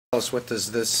Tell us, what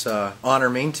does this honor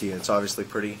mean to you? It's obviously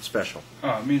pretty special.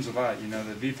 Oh, it means a lot. You know,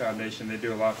 the V Foundation, they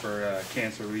do a lot for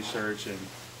cancer research and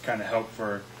kind of help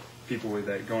for people with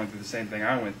that going through the same thing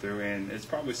I went through, and it's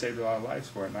probably saved a lot of lives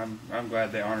for it. And I'm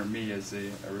glad they honored me as a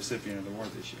recipient of the award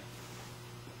this year.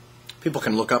 People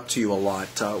can look up to you a lot.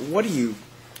 What do you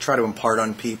try to impart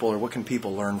on people, or what can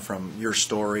people learn from your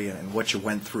story and what you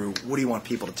went through? What do you want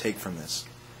people to take from this?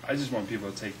 I just want people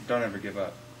to don't ever give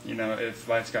up. You know, if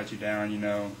life's got you down, you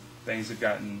know, things have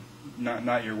gotten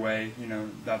not your way, you know,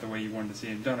 not the way you wanted to see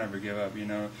it, don't ever give up, you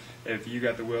know. If you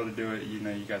got the will to do it, you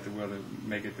know, you got the will to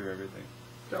make it through everything.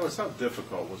 Dallas, how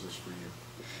difficult was this for you?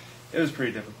 It was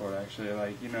pretty difficult, actually.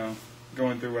 Like, you know,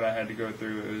 going through what I had to go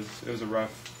through, it was a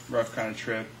rough kind of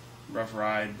trip, rough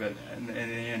ride, but in the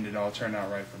end, it all turned out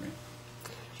right for me.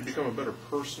 Did you become a better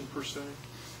person, per se?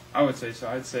 I would say so.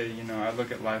 I'd say, you know, I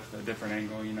look at life at a different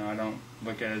angle. You know, I don't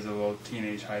look at it as a little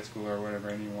teenage high schooler or whatever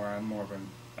anymore. I'm more of an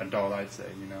adult, I'd say,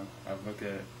 you know. I look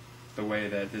at the way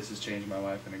that this has changed my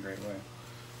life in a great way.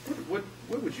 What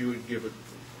would you give it?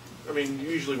 I mean,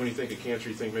 usually when you think of cancer,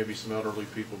 you think maybe some elderly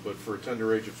people, but for a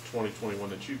tender age of 20, 21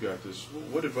 that you got this,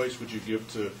 what advice would you give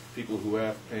to people who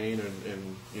have pain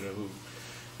and you know, who,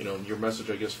 you know, your message,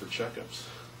 I guess, for checkups?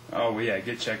 Oh, well, yeah,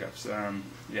 get checkups.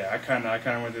 Yeah, I kind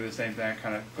of went through the same thing. I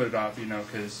kind of put it off, you know,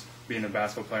 because being a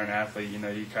basketball player and athlete, you know,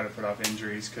 you kind of put off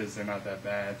injuries because they're not that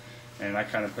bad, and I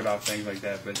kind of put off things like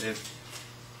that. But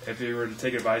if you were to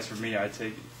take advice from me, I'd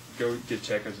go get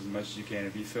checkups as much as you can.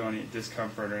 If you feel any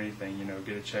discomfort or anything, you know,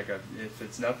 get a checkup. If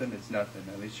it's nothing, it's nothing.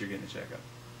 At least you're getting a checkup.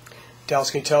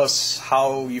 Dallas, can you tell us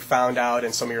how you found out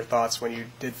and some of your thoughts when you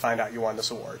did find out you won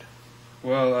this award?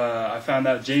 Well, I found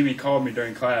out Jamie called me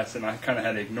during class, and I kind of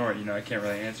had to ignore it. You know, I can't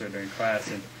really answer it during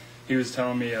class. And he was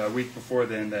telling me a week before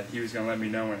then that he was going to let me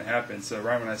know when it happened. So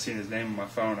right when I seen his name on my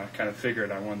phone, I kind of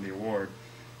figured I won the award.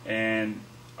 And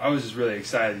I was just really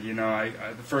excited. You know,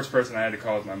 the first person I had to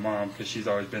call was my mom, because she's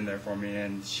always been there for me.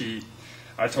 And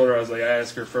I told her, I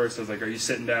asked her first, I was like, are you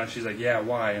sitting down? She's like, yeah,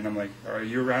 why? And I'm like, are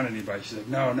you around anybody? She's like,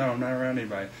 no, I'm not around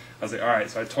anybody. I was like, all right.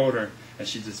 So I told her, and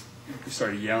she just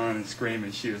started yelling and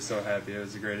screaming. She was so happy.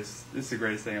 It's the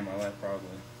greatest thing in my life, probably.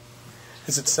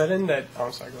 Has it set in that? Oh,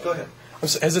 I'm sorry. Go ahead.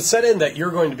 Has it set in that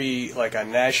you're going to be like a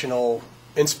national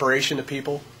inspiration to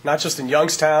people, not just in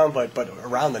Youngstown, but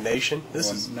around the nation?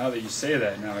 Now that you say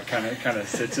that, now it kind of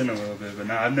sits in a little bit. But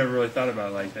now I've never really thought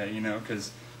about it like that, you know,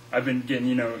 because I've been getting,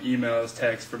 you know, emails,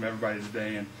 texts from everybody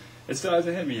today, and it still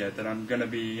hasn't hit me yet that I'm going to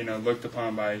be, you know, looked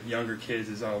upon by younger kids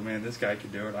as, oh man, this guy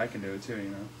can do it, I can do it too, you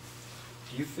know.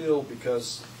 Do you feel,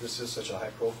 because this is such a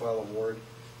high-profile award,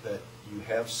 that you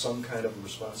have some kind of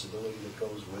responsibility that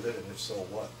goes with it, and if so,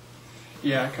 what?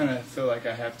 Yeah, I kind of feel like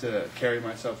I have to carry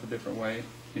myself a different way.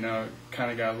 You know,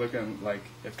 kind of got to look at, like,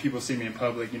 if people see me in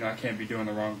public, you know, I can't be doing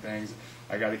the wrong things.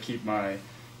 I got to keep my,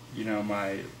 you know,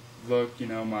 my look, you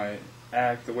know, my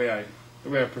act, the way I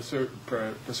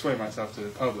persuade myself to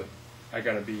the public. I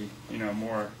got to be, you know,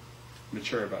 more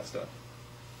mature about stuff.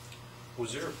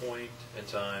 Was there a point in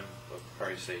time,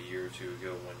 probably say a year or two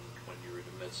ago, when you were in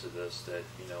the midst of this, that,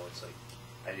 you know, it's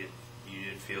like you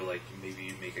didn't feel like maybe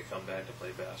you'd make a comeback to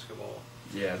play basketball?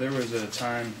 Yeah, there was a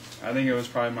time, I think it was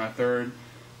probably my third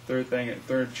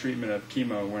treatment of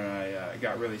chemo, when I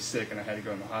got really sick and I had to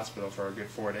go in the hospital for a good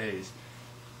 4 days.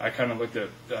 I kind of looked at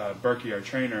Berkey, our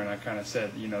trainer, and I kind of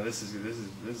said, you know, this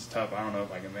is tough. I don't know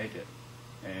if I can make it.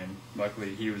 And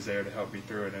luckily, he was there to help me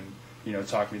through it, and, you know,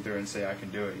 talk me through it and say I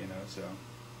can do it. You know, so.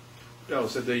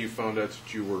 Dallas, that day you found out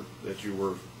that you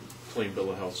were clean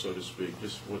bill of health, so to speak.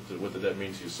 Just what did that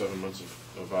mean to you? 7 months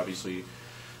of obviously, you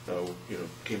know,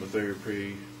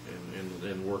 chemotherapy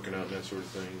and working out and that sort of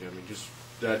thing. I mean, just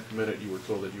that minute you were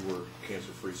told that you were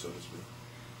cancer free, so to speak.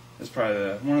 It's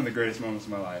probably one of the greatest moments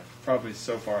of my life. Probably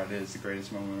so far it is the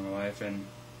greatest moment of my life. And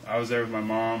I was there with my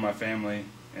mom, my family,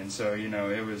 and so, you know,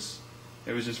 it was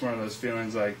just one of those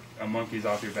feelings like a monkey's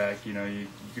off your back. You know, you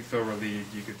could feel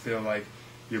relieved. You could feel like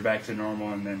you're back to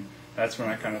normal. And then that's when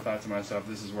I kind of thought to myself,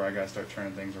 this is where I got to start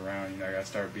turning things around. You know, I got to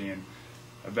start being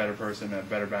a better person, a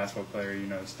better basketball player, you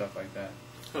know, stuff like that.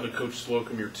 How did Coach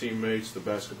Slocum, your teammates, the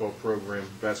basketball program,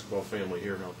 basketball family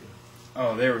here help you?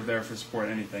 Oh, they were there for support,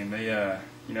 anything. They,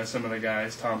 you know, some of the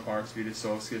guys, Tom Parks, Vitas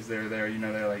Solskis, they're there. You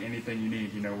know, they're like, anything you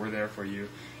need, you know, we're there for you.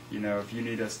 You know, if you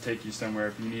need us to take you somewhere,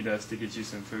 if you need us to get you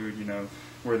some food, you know,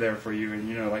 we're there for you. And,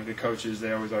 you know, like the coaches,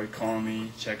 they always calling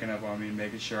me, checking up on me,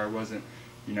 making sure I wasn't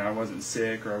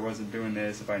sick or I wasn't doing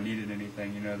this. If I needed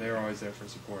anything, you know, they're always there for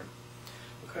support.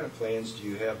 What kind of plans do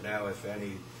you have now, if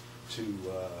any, to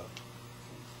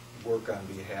work on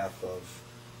behalf of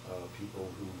people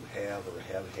who have or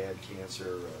have had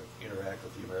cancer, interact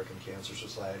with the American Cancer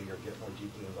Society, or get more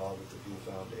deeply involved with the V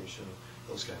Foundation?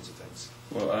 those kinds of things?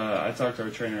 Well, I talked to our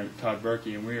trainer, Todd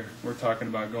Berkey, and we're talking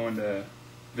about going to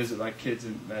visit like kids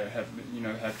that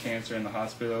have cancer in the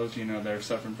hospitals. They're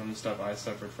suffering from the stuff I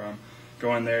suffered from.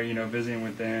 Going there, visiting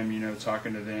with them,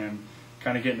 talking to them,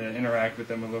 kind of getting to interact with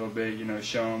them a little bit.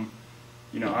 Show them,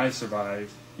 I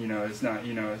survived. It's not,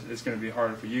 it's going to be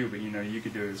harder for you, but you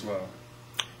could do it as well.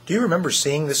 Do you remember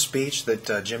seeing this speech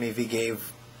that Jimmy V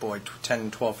gave,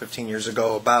 10, 12, 15 years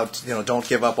ago about, don't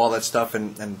give up, all that stuff?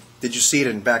 And did you see it?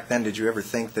 And back then, did you ever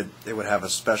think that it would have a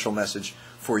special message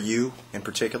for you in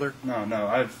particular? No.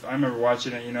 I remember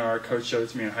watching it. Our coach showed it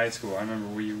to me in high school. I remember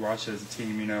we watched it as a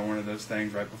team. One of those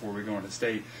things right before we go into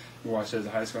state. We watched it as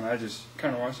a high school, and I just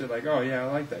kind of watched it like, oh yeah,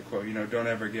 I like that quote. Don't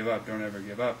ever give up. Don't ever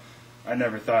give up. I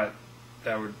never thought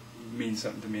that would mean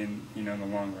something to me in the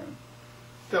long run.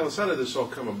 Dallas, how did this all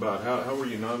come about? How were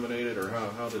you nominated, or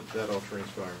how did that all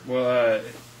transpire? Well,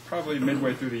 probably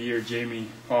midway through the year, Jamie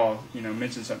Hall,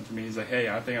 mentioned something to me. He's like, hey,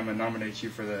 I think I'm gonna nominate you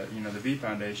for the the V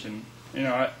Foundation.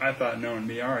 I thought, knowing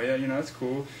me, all right, yeah, that's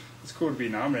cool. It's cool to be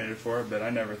nominated for it, but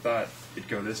I never thought it'd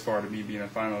go this far to me being a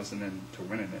finalist and then to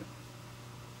winning it.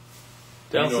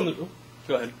 Dallas,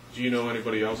 go ahead. Do you know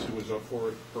anybody else who was up for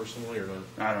it personally, or not?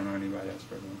 I don't know anybody else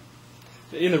personally.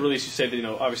 In the release, you say that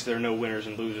obviously there are no winners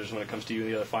and losers when it comes to you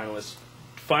and the other finalists.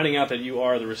 Finding out that you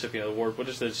are the recipient of the award, what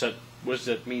does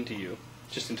that mean to you,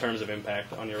 just in terms of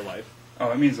impact on your life?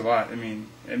 Oh, it means a lot.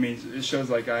 It shows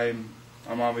like I'm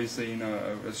obviously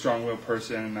a strong-willed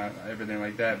person and not everything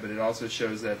like that, but it also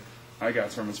shows that I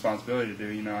got some responsibility to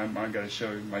do. I got to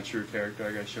show my true character.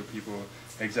 I got to show people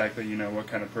exactly what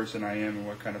kind of person I am and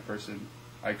what kind of person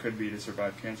I could be to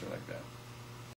survive cancer like that.